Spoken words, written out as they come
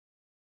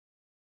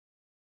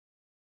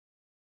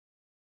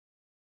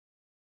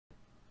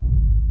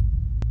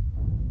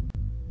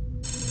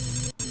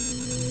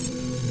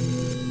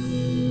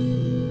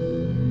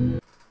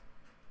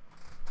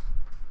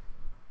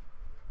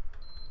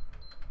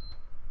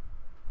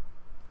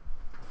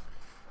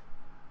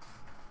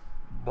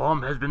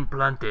Bomb has been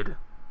planted.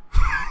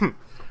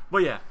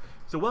 But yeah,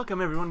 so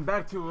welcome everyone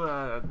back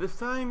to this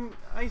time.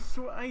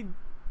 I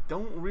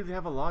don't really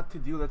have a lot to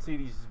do. Let's say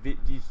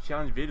these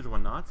challenge videos or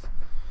whatnot,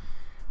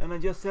 and I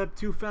just have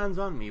two fans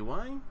on me.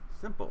 Why?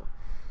 Simple.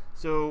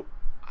 So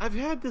I've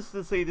had this,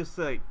 let's say, this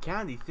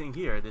candy thing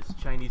here, this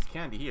Chinese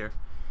candy here,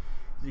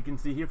 as you can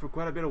see here, for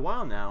quite a bit of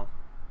while now.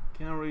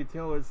 Can't really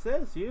tell what it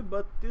says here,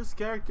 but this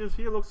character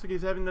here looks like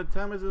he's having the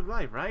time of his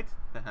life, right?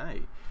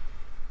 Hi.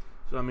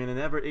 So I mean, I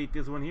never ate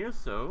this one here,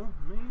 so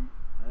I mean,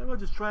 I will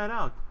just try it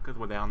out, because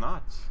what the hell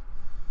not?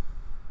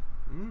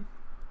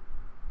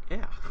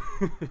 Yeah.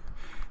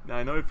 Now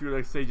I know if you're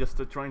like, say, just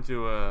trying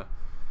to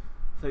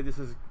say this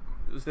is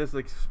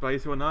like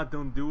spicy or not,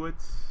 don't do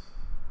it.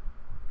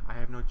 I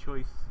have no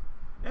choice.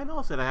 And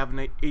also, I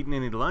haven't eaten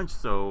any lunch,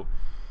 so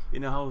you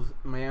know how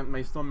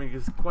my stomach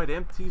is quite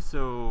empty,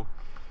 so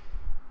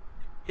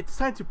it's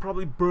time to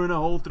probably burn a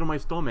hole through my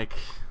stomach.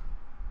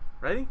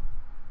 Ready?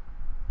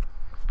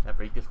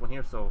 Never eat this one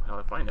here, so how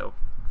if I know?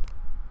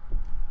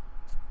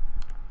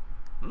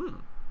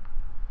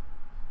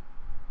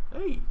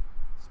 Hey,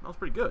 smells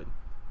pretty good.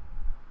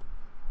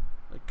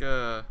 Like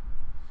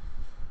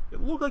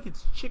it looks like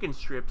it's chicken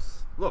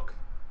strips. Look,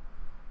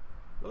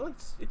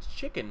 it's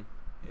chicken.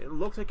 It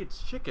looks like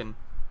it's chicken.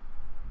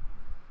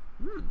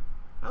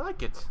 I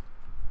like it.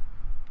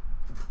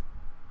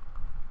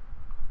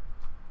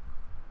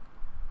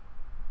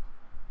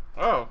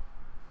 Oh.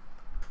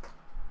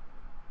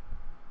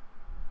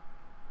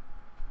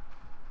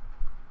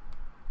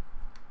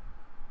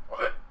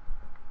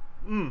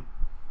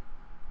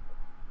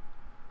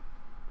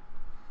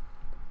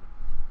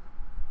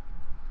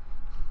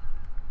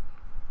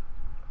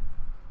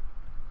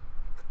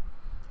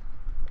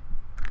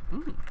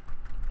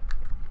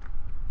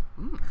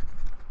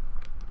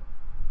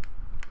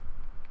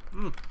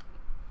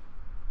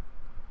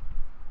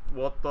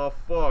 What the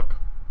fuck?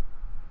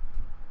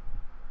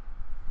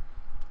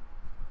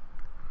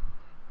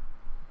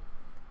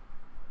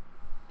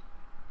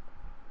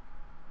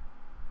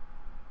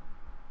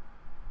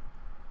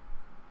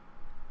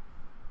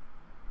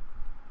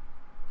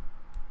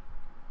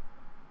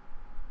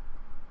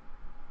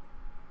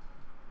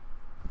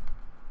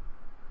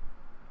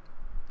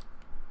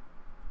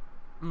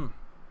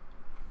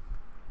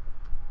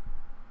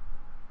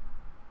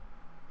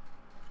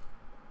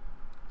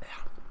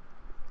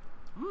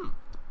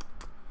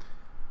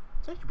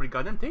 It's actually pretty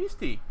goddamn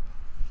tasty.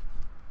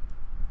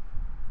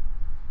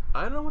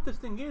 I don't know what this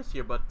thing is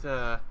here, but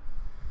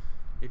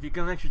if you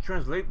can actually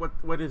translate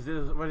what is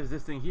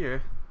this thing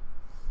here?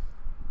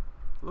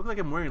 Look like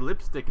I'm wearing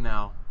lipstick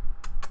now.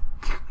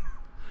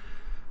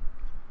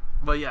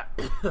 But yeah,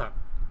 it's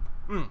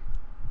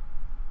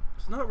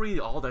not really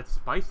all that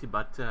spicy,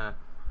 but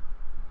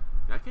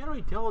I can't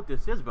really tell what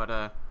this is. But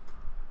I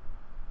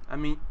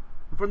mean,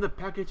 from the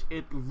package,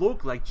 it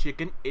looked like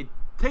chicken. It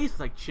tastes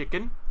like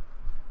chicken.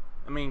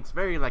 I mean, it's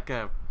very like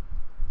a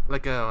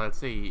let's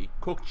say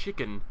cooked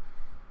chicken,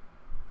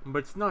 but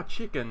it's not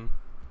chicken.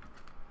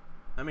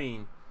 I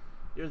mean,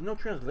 there's no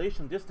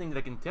translation of this thing that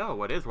I can tell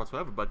what it is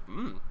whatsoever. But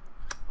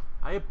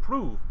I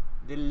approve.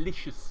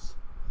 Delicious.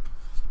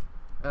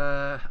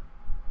 Yeah.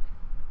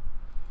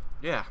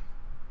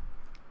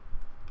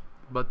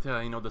 But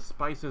you know, the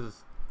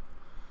spices,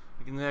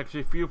 I can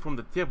actually feel from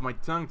the tip of my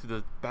tongue to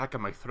the back of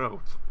my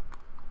throat.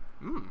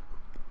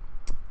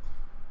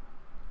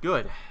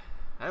 Good.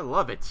 I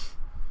love it.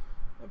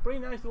 A pretty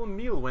nice little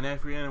meal when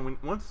everyone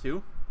wants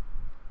to.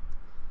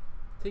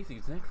 Tastes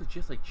exactly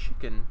just like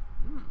chicken.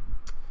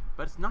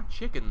 But it's not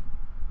chicken.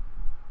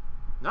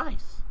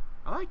 Nice.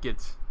 I like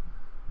it.